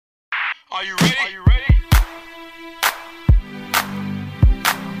Are you ready? Are you ready?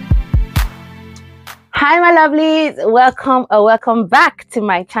 Hi my lovelies, welcome back to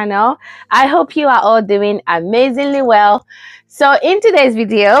my channel. I hope you are all doing amazingly well. So in today's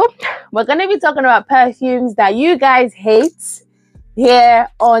video, we're going to be talking about perfumes that you guys hate here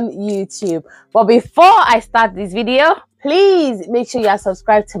on YouTube. But before I start this video, please make sure you are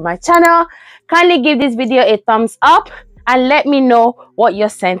subscribed to my channel. Kindly give this video a thumbs up and let me know what your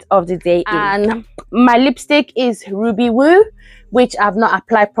scent of the day is. And my lipstick is Ruby Woo, which I've not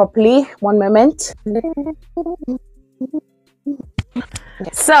applied properly. One moment.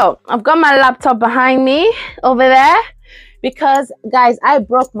 So I've got my laptop behind me over there because guys, I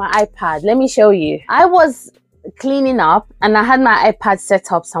broke my iPad. Let me show you. I was cleaning up and I had my iPad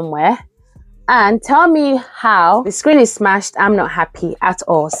set up somewhere, and tell me how the screen is smashed. I'm not happy at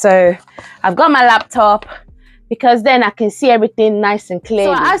all. So I've got my laptop because then I can see everything nice and clear.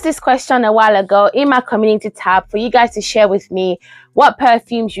 So I asked this question a while ago in my community tab for you guys to share with me what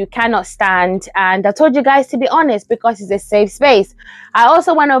perfumes you cannot stand, and I told you guys to be honest because it's a safe space. I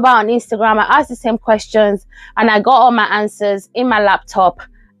also went over on Instagram, I asked the same questions and I got all my answers in my laptop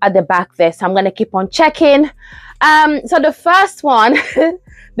at the back there, so I'm going to keep on checking. So the first one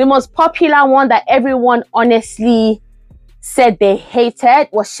the most popular one that everyone honestly said they hated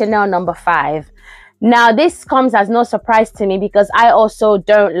was Chanel No. 5. Now, this comes as no surprise to me because I also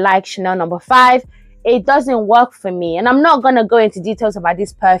don't like Chanel No. 5. It doesn't work for me. And I'm not going to go into details about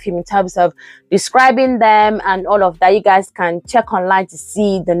this perfume in terms of describing them and all of that. You guys can check online to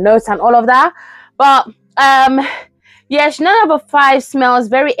see the notes and all of that. But, yeah, Chanel No. 5 smells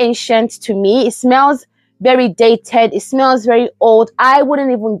very ancient to me. It smells very dated. It smells very old. I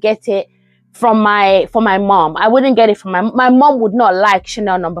wouldn't even get it from my mom. I wouldn't get it from my mom would not like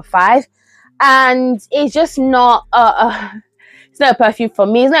Chanel No. 5. And it's just not it's not a perfume for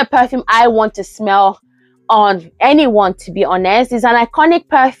me. It's not a perfume I want to smell on anyone, to be honest. It's an iconic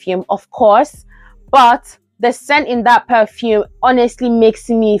perfume, of course, but the scent in that perfume honestly makes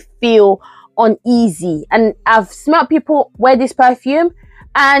me feel uneasy. And I've smelled people wear this perfume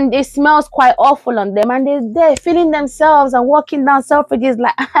and it smells quite awful on them, and they're feeling themselves and walking down Selfridges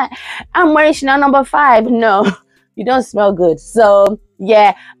like, I'm wearing Chanel No. 5. No, you don't smell good. So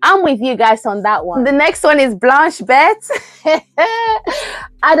yeah, I'm with you guys on that one. The next one is Blanche Bête.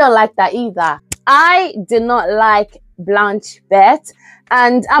 I don't like that either. I do not like Blanche Bête,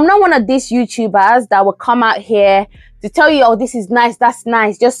 and I'm not one of these YouTubers that will come out here to tell you, oh, this is nice, that's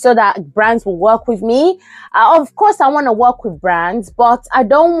nice, just so that brands will work with me. Of course, I want to work with brands, but I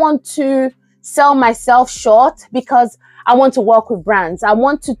don't want to sell myself short because I want to work with brands. I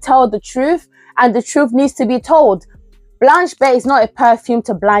want to tell the truth, and the truth needs to be told. Blanche Bête is not a perfume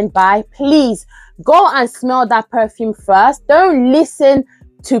to blind buy. Please go and smell that perfume first. Don't listen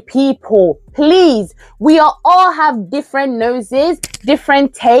to people. Please, we all have different noses,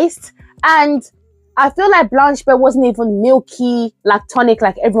 different tastes, and I feel like Blanche Bête wasn't even milky, lactonic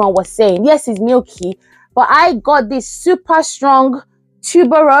like everyone was saying. Yes, it's milky, but I got this super strong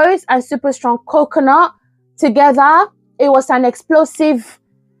tuberose and super strong coconut together. It was an explosive.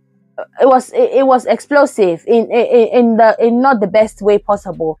 It was explosive in not the best way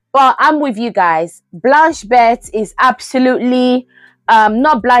possible. But I'm with you guys. Blanche Bête is absolutely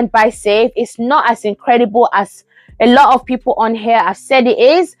not blind buy safe. It's not as incredible as a lot of people on here have said it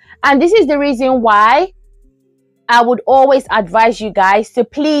is, and this is the reason why I would always advise you guys to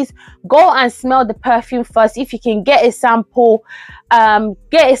please go and smell the perfume first. If you can get a sample,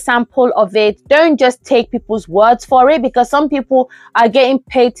 get a sample of it. Don't just take people's words for it, because some people are getting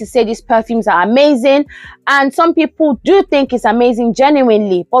paid to say these perfumes are amazing, and some people do think it's amazing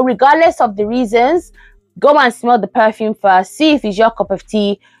genuinely. But regardless of the reasons, go and smell the perfume first. See if it's your cup of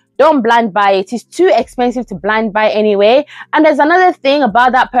tea. Don't blind buy it. It's too expensive to blind buy anyway. And there's another thing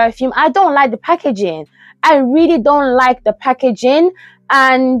about that perfume. I don't like the packaging. I really don't like the packaging,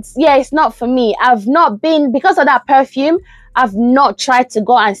 and yeah, it's not for me. I've not been, because of that perfume, I've not tried to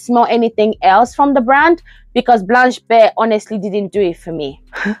go and smell anything else from the brand because Blanche Bête honestly didn't do it for me.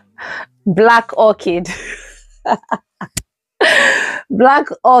 Black Orchid. Black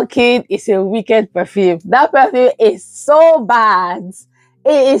Orchid is a wicked perfume. That perfume is so bad.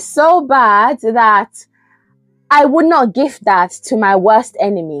 It is so bad that I would not give that to my worst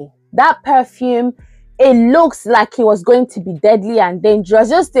enemy. That perfume, it looks like it was going to be deadly and dangerous.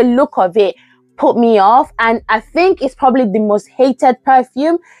 Just the look of it put me off, and I think it's probably the most hated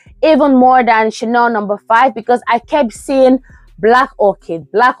perfume, even more than Chanel No. 5, because I kept seeing Black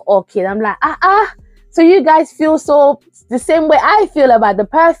Orchid, Black Orchid. I'm like, so you guys feel so the same way I feel about the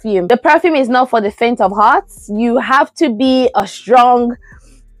perfume. The perfume is not for the faint of hearts. You have to be a strong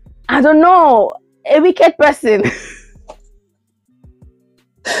I don't know, a wicked person.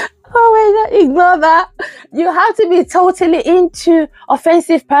 Oh my god, ignore that. You have to be totally into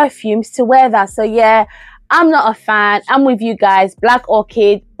offensive perfumes to wear that. So yeah, I'm not a fan. I'm with you guys. Black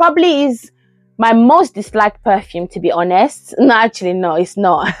Orchid probably is my most disliked perfume, to be honest. No, actually, no, it's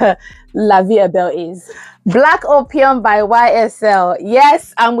not. La Vie Est Belle is. Black Opium by YSL.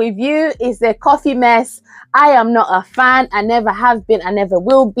 Yes, I'm with you. It's a coffee mess. I am not a fan. I never have been. I never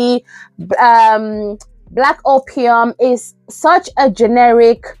will be. Black Opium is such a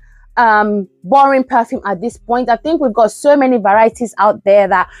generic, boring perfume at this point. I think we've got so many varieties out there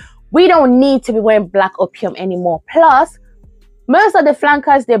that we don't need to be wearing Black Opium anymore. Plus, most of the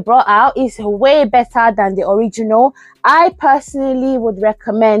flankers they brought out is way better than the original. I personally would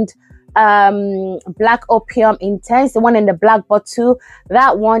recommend Black Opium Intense, the one in the black bottle.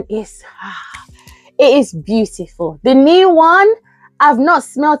 That one is, it is beautiful. The new one, I've not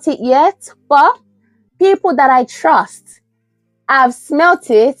smelt it yet, but people that I trust have smelt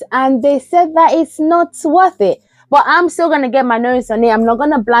it and they said that it's not worth it. But I'm still going to get my nose on it. I'm not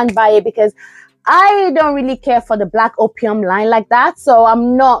going to blind buy it because I don't really care for the Black Opium line like that. So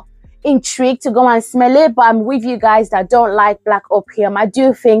I'm not intrigued to go and smell it. But I'm with you guys that don't like Black Opium. I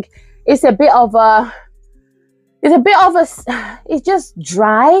do think it's a bit of a, it's just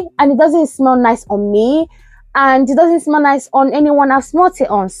dry and it doesn't smell nice on me. And it doesn't smell nice on anyone I've smelt it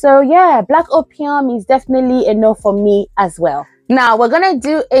on. So yeah, Black Opium is definitely a no for me as well. Now we're gonna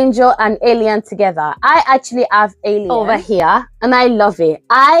do Angel and Alien together. I actually have Alien over here and I love it.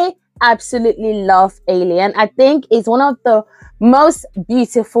 I absolutely love Alien. I think it's one of the most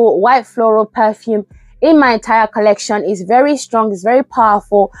beautiful white floral perfume in my entire collection. It's very strong, it's very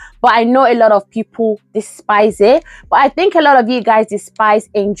powerful, but I know a lot of people despise it. But I think a lot of you guys despise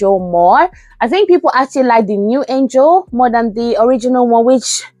Angel more. I think people actually like the new Angel more than the original one,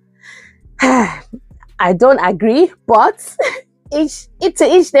 which I don't agree, but to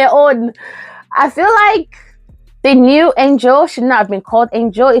each their own. I feel like the new Angel should not have been called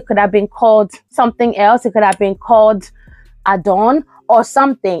Angel. It could have been called something else. It could have been called Adon or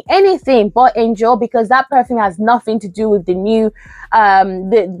something, anything but Angel, because that perfume has nothing to do with the new,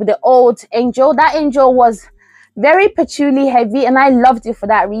 the old Angel. That Angel was very patchouli heavy and I loved it for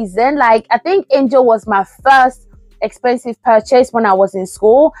that reason. Like, I think Angel was my first expensive purchase when I was in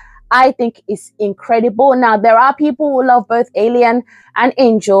school. I think it's incredible. Now, there are people who love both Alien and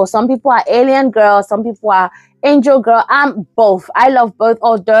Angel. Some people are Alien girls, some people are Angel girl. I'm both. I love both,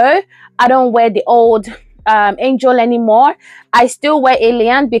 although I don't wear the old Angel anymore. I still wear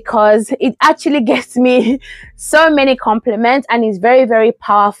Alien because it actually gets me so many compliments and it's very, very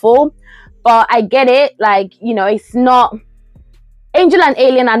powerful. But I get it, like, you know, it's not, Angel and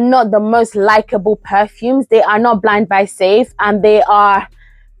Alien are not the most likable perfumes. They are not blind buy safe, and they are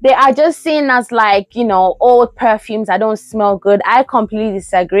just seen as, like, you know, old perfumes that don't smell good. I completely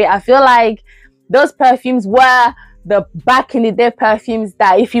disagree. I feel like those perfumes were the back in the day perfumes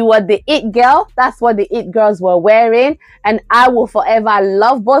that if you were the it girl, that's what the it girls were wearing. And I will forever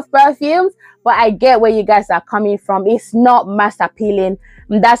love both perfumes, but I get where you guys are coming from. It's not mass appealing,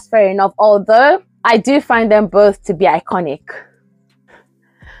 and that's fair enough, although I do find them both to be iconic.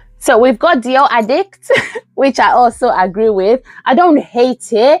 So we've got Dior Addict, which I also agree with. I don't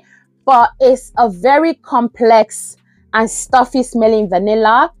hate it, but it's a very complex and stuffy smelling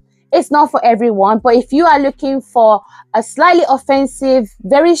vanilla. It's not for everyone, but if you are looking for a slightly offensive,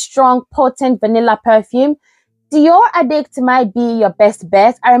 very strong, potent vanilla perfume, Dior Addict might be your best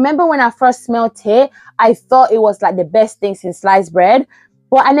bet. I remember when I first smelled it, I thought it was like the best thing since sliced bread,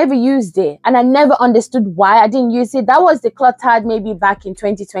 but I never used it and I never understood why I didn't use it. That was the cluttered maybe back in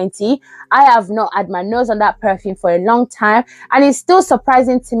 2020. I have not had my nose on that perfume for a long time, and it's still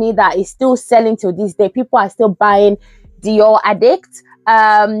surprising to me that it's still selling till this day. People are still buying Dior Addict.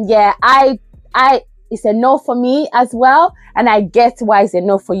 Yeah, it's a no for me as well, and I get why it's a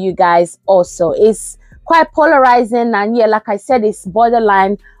no for you guys also. It's quite polarizing, and yeah, like I said, it's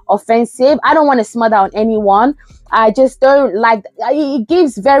borderline offensive. I don't want to smell that on anyone. I just don't like it.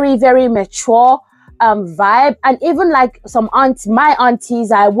 Gives very, very mature vibe, and even like my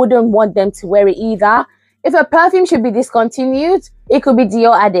aunties, I wouldn't want them to wear it either. If a perfume should be discontinued, it could be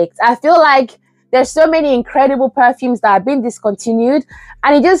Dior Addict. I feel like there's so many incredible perfumes that have been discontinued,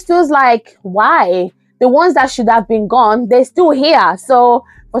 and it just feels like, why? The ones that should have been gone, they're still here. So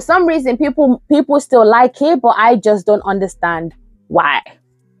for some reason, people still like it, but I just don't understand why.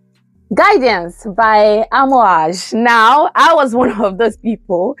 Guidance by Amouge. Now, I was one of those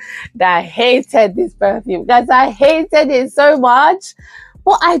people that hated this perfume. Guys, I hated it so much,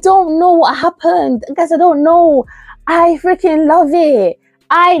 but I don't know what happened. Guys, I don't know. I freaking love it.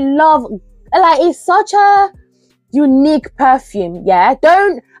 I love, like, it's such a unique perfume. Yeah,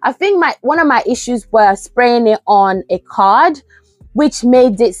 I think one of my issues were spraying it on a card, which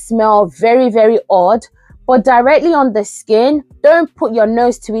made it smell very, very odd. But directly on the skin, don't put your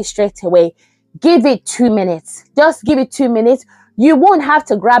nose to it straight away. Give it 2 minutes. Just give it 2 minutes. You won't have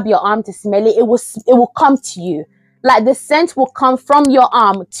to grab your arm to smell it. It will come to you. Like, the scent will come from your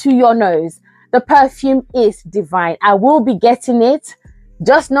arm to your nose. The perfume is divine. I will be getting it,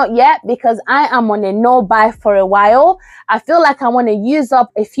 just not yet, because I am on a no buy for a while. I feel like I want to use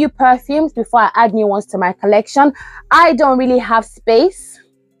up a few perfumes before I add new ones to my collection. I don't really have space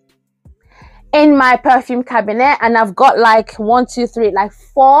in my perfume cabinet, and I've got like 1, 2, 3, like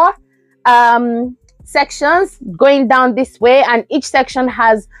 4 sections going down this way, and each section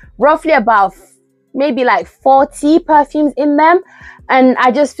has roughly about maybe like 40 perfumes in them, and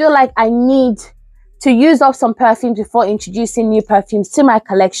I just feel like I need to use up some perfumes before introducing new perfumes to my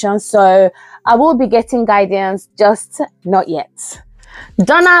collection. So I will be getting Guidance, just not yet.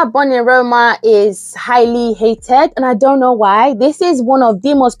 Donna Born in Roma is highly hated, and I don't know why. This is one of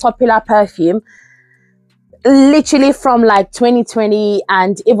the most popular perfume, literally from like 2020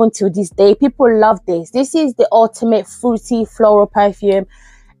 and even to this day. People love this. This is the ultimate fruity floral perfume.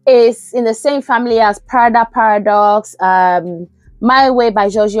 It's in the same family as Prada Paradox, My Way by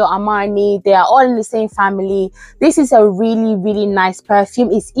Giorgio Armani. They are all in the same family. This is a really, really nice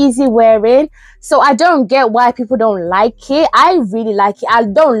perfume. It's easy wearing, so I don't get why people don't like it. I really like it. I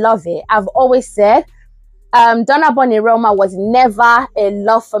don't love it. I've always said Donna Born in Roma was never a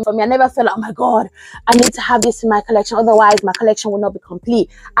love for me. I never felt like, oh my god, I need to have this in my collection, otherwise my collection will not be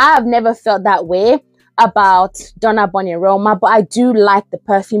complete. I have never felt that way about Donna Born in Roma, but I do like the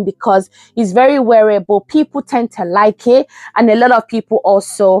perfume because it's very wearable. People tend to like it, and a lot of people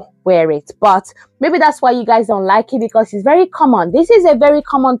also wear it. But maybe that's why you guys don't like it, because it's very common. This is a very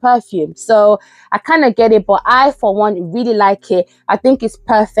common perfume, so I kind of get it, but I for one really like it. I think it's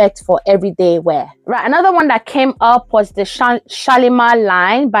perfect for everyday wear. Right, another one that came up was the Shalimar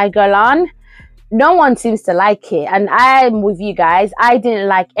line by Guerlain. No one seems to like it, and I'm with you guys. I didn't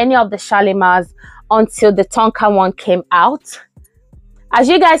like any of the Shalimars until the Tonka one came out. As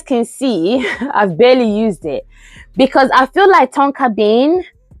you guys can see, I've barely used it because I feel like Tonka Bean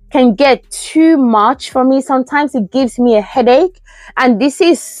can get too much for me. Sometimes it gives me a headache, and this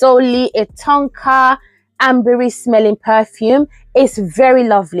is solely a Tonka ambery smelling perfume. It's very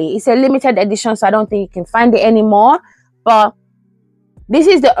lovely. It's a limited edition, so I don't think you can find it anymore, but this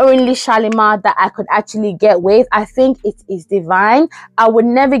is the only Shalimar that I could actually get with. I think it is divine. I would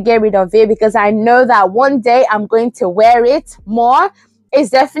never get rid of it because I know that one day I'm going to wear it more. It's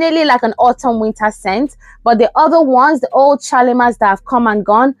definitely like an autumn winter scent, but the other ones, the old Shalimars that have come and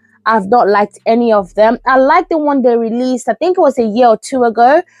gone, I've not liked any of them. I like the one they released, I think it was a year or 2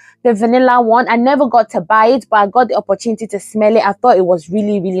 ago, the vanilla one. I never got to buy it, but I got the opportunity to smell it. I thought it was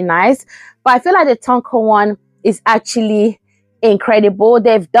really, really nice. But I feel like the Tonka one is actually incredible.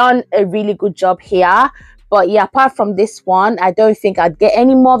 They've done a really good job here. But yeah, apart from this one, I don't think I'd get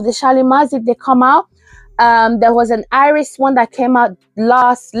any more of the Shalimars if they come out. There was an iris one that came out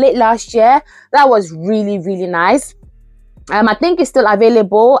late last year. That was really, really nice. I think it's still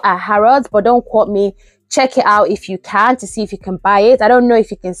available at Harrods, but don't quote me. Check it out if you can, to see if you can buy it. I don't know if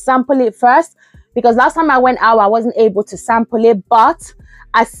you can sample it first, because last time I went out, I wasn't able to sample it, but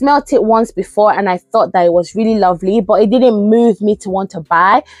I smelt it once before and I thought that it was really lovely, but it didn't move me to want to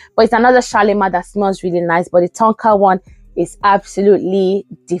buy. But it's another Shalimar that smells really nice, but the Tonka one is absolutely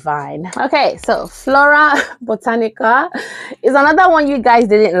divine. Okay, so Florabotanica is another one you guys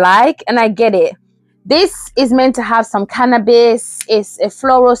didn't like, and I get it. This is meant to have some cannabis. It's a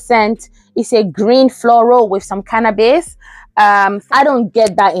floral scent. It's a green floral with some cannabis. I don't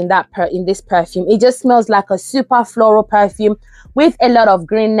get that in this perfume. It just smells like a super floral perfume with a lot of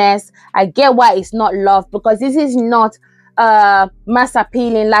greenness. I get why it's not loved, because this is not a mass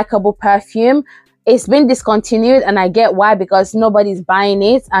appealing likable perfume. It's been discontinued, and I get why, because nobody's buying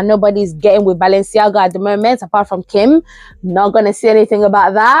it and nobody's getting with Balenciaga at the moment apart from Kim. Not gonna say anything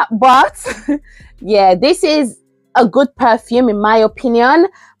about that, but yeah, this is a good perfume in my opinion,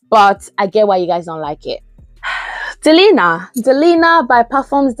 but I get why you guys don't like it. Delina by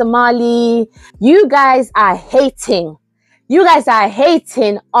Parfums de Mali. You guys are hating. You guys are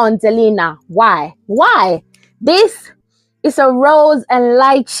hating on Delina. Why? Why? This is a rose and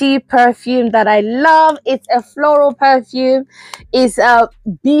lychee perfume that I love. It's a floral perfume. It's a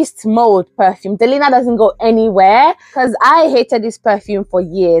beast mode perfume. Delina doesn't go anywhere, because I hated this perfume for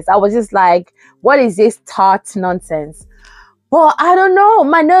years. I was just like, what is this tart nonsense? But I don't know,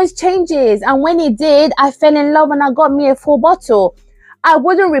 my nose changes, and when it did, I fell in love and I got me a full bottle. I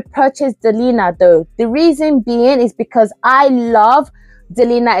wouldn't repurchase Delina though. The reason being is because I love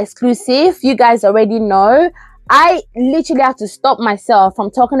Delina exclusive. You guys already know. I literally have to stop myself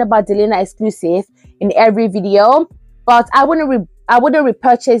from talking about Delina exclusive in every video. But I wouldn't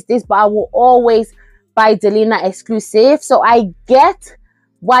repurchase this, but I will always buy Delina exclusive. So I get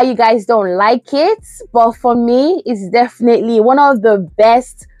why you guys don't like it, but for me, it's definitely one of the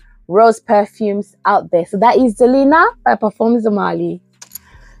best rose perfumes out there. So that is Delina by Parfums de Mali.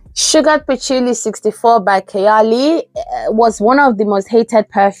 Sugared Patchouli 64 by Kayali was one of the most hated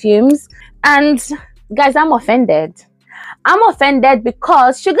perfumes. And guys, I'm offended. I'm offended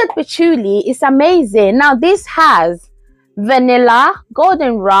because Sugared Patchouli is amazing. Now, this has vanilla,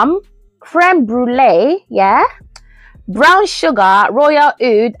 golden rum, creme brulee, yeah, brown sugar, royal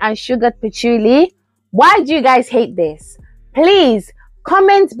oud, and sugared patchouli. Why do you guys hate this? Please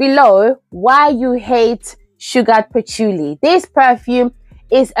comment below why you hate sugared patchouli. This perfume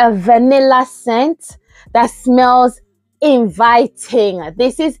is a vanilla scent that smells inviting.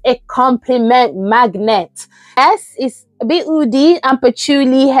 This is a compliment magnet. Yes, it's a bit oudy and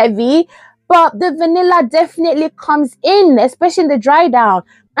patchouli heavy, but the vanilla definitely comes in, especially in the dry down,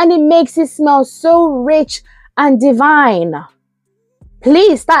 and it makes it smell so rich and divine.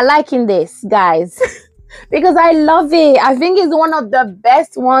 Please start liking this, guys, because I love it. I think it's one of the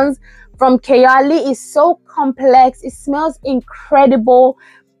best ones from Kayali. It's so complex. It smells incredible.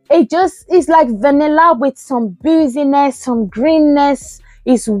 It just is like vanilla with some booziness, some greenness.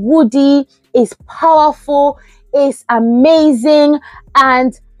 It's woody. It's powerful. It's amazing.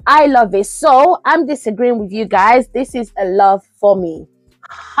 And I love it. So I'm disagreeing with you guys. This is a love for me.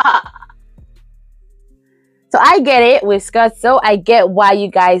 So I get it with Scherzo. I get why you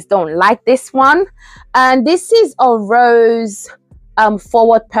guys don't like this one. And this is a rose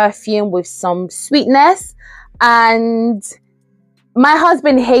forward perfume with some sweetness. And my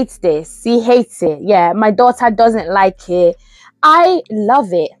husband hates this. He hates it. Yeah, my daughter doesn't like it. I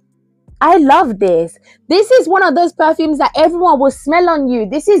love it. I love this. This is one of those perfumes that everyone will smell on you.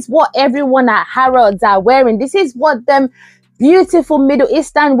 This is what everyone at Harrods are wearing. This is what them beautiful Middle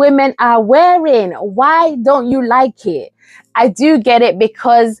Eastern women are wearing. Why don't you like it? I do get it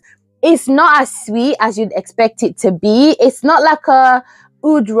because it's not as sweet as you'd expect it to be. It's not like a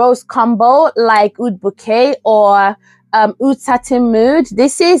oud rose combo like Oud Bouquet or Oud Satin Mood.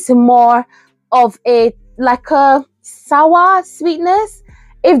 This is more of a like a sour sweetness,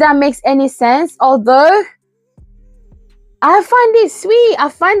 if that makes any sense. Although I find it sweet. I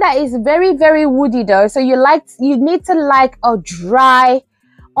find that it's very, very woody though. So you need to like a dry,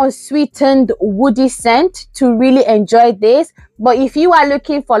 unsweetened, woody scent to really enjoy this. But if you are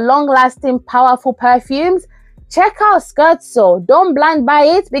looking for long-lasting, powerful perfumes, check out Scherzo. Don't blind buy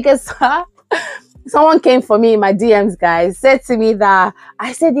it, because someone came for me in my DMs, guys, said to me that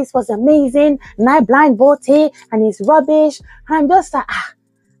I said this was amazing and I blind bought it and it's rubbish. And I'm just like,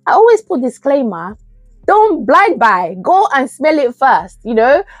 I always put disclaimer. Don't blind buy. Go and smell it first, you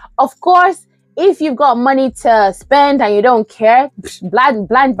know. Of course, if you've got money to spend and you don't care,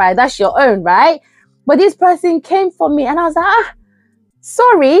 blind buy, that's your own, right? But this person came for me and I was like,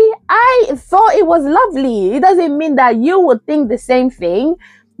 sorry, I thought it was lovely. It doesn't mean that you would think the same thing.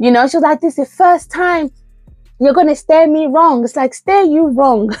 You know, she was like, this is the first time you're going to stare me wrong. It's like, stare you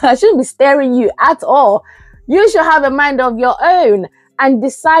wrong. I shouldn't be staring you at all. You should have a mind of your own and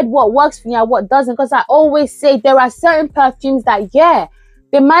decide what works for you and what doesn't. Because I always say there are certain perfumes that, yeah,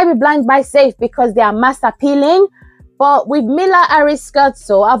 they might be blind buy safe because they are mass appealing. But with Mugler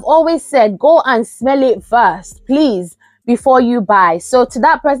Scherzo, I've always said, go and smell it first, please, before you buy. So to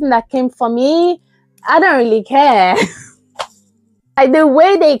that person that came for me, I don't really care. Like, the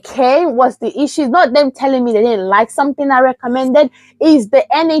way they came was the issue. Not them telling me they didn't like something I recommended. Is the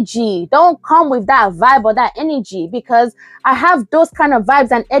energy. Don't come with that vibe or that energy, because I have those kind of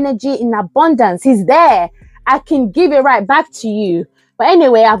vibes and energy in abundance. It's there. I can give it right back to you. But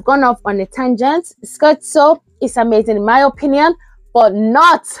anyway, I've gone off on a tangent. Scherzo is amazing in my opinion, but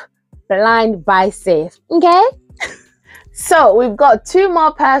not blind buy safe. Okay? So we've got two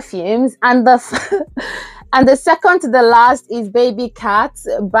more perfumes, and the second to the last is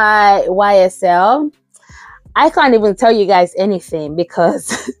BabyCat by YSL. I can't even tell you guys anything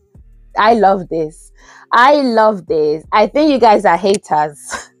because I love this. I love this. I think you guys are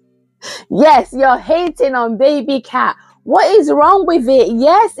haters. Yes, you're hating on BabyCat. What is wrong with it?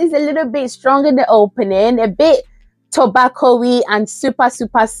 Yes, it's a little bit strong in the opening, a bit tobacco-y and super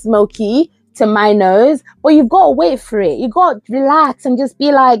smoky to my nose, but you've got to wait for it. You got to relax and just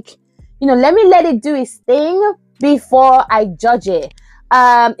be like, you know, let me let it do its thing before I judge it.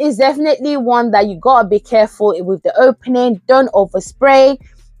 It's definitely one that you gotta be careful with the opening. Don't overspray.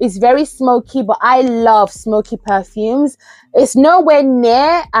 It's very smoky, but I love smoky perfumes. It's nowhere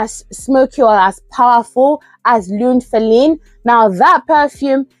near as smoky or as powerful as Une Nuit. Now that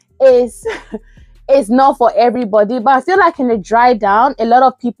perfume is is not for everybody, but I feel like in the dry down, a lot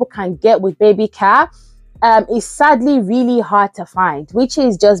of people can get with BabyCat. It's sadly really hard to find, which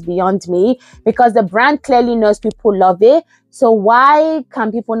is just beyond me, because the brand clearly knows people love it. So why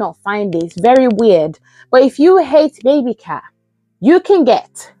can people not find it? It's very weird. But if you hate BabyCat, you can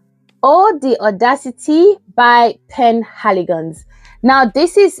get the Audacity by Penhaligon. Now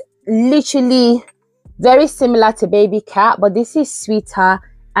this is literally very similar to BabyCat, but this is sweeter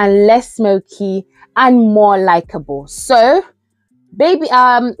and less smoky and more likable. So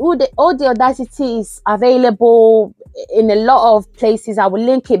all the Audacity is available in a lot of places. I will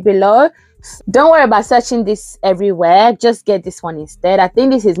link it below. Don't worry about searching this everywhere. Just get this one instead. I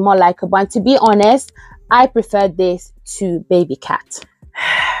think this is more likable, and to be honest, I prefer this to BabyCat.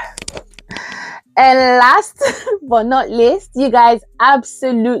 And last but not least, you guys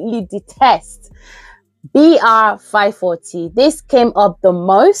absolutely detest BR540. This came up the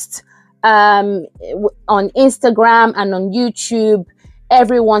most on Instagram and on YouTube.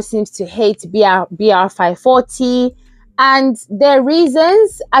 Everyone seems to hate BR540, and their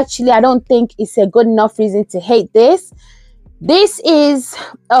reasons, actually, I don't think it's a good enough reason to hate this. This is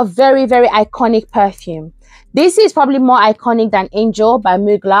a very, very iconic perfume. This is probably more iconic than Angel by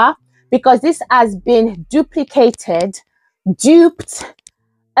Mugler, because this has been duped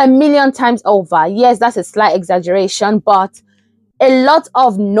a million times over. Yes, that's a slight exaggeration, but a lot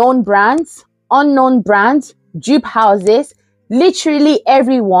of known brands, unknown brands, dupe houses, literally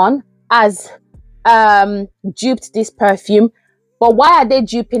everyone has duped this perfume. But why are they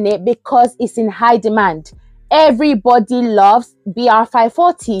duping it? Because it's in high demand. Everybody loves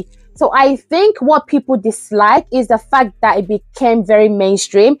BR540. So I think what people dislike is the fact that it became very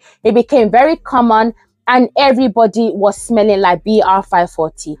mainstream. It became very common, and everybody was smelling like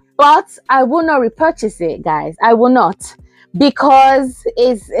BR540. But I will not repurchase it, guys. I will not, because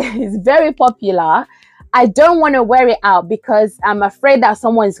it's very popular. I don't want to wear it out because I'm afraid that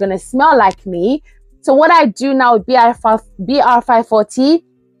someone is going to smell like me. So what I do now with BR540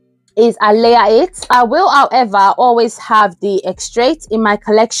 is I layer it. I will, however, always have the extract in my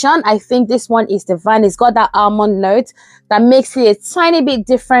collection. I think this one is divine. It's got that almond note that makes it a tiny bit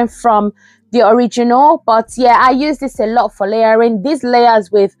different from the original. But yeah, I use this a lot for layering. This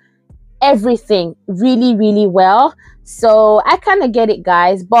layers with everything really, really well. So I kind of get it,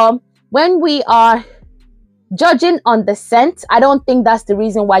 guys. But when we are judging on the scent, I don't think that's the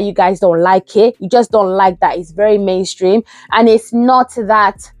reason why you guys don't like it. You just don't like that it's very mainstream, and it's not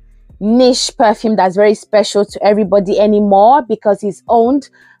that niche perfume that's very special to everybody anymore, because it's owned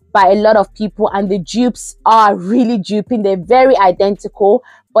by a lot of people, and the dupes are really duping. They're very identical,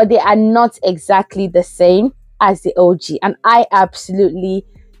 but they are not exactly the same as the OG, and I absolutely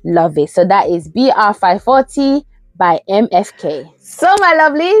love it. So that is BR540 by MFK. So my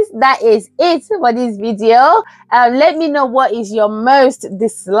lovelies, that is it for this video. Let me know what is your most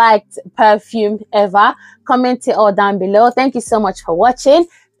disliked perfume ever. Comment it all down below. Thank you so much for watching.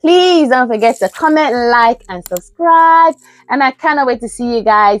 Please don't forget to comment, like, and subscribe. And I cannot wait to see you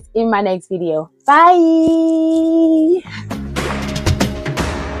guys in my next video. Bye.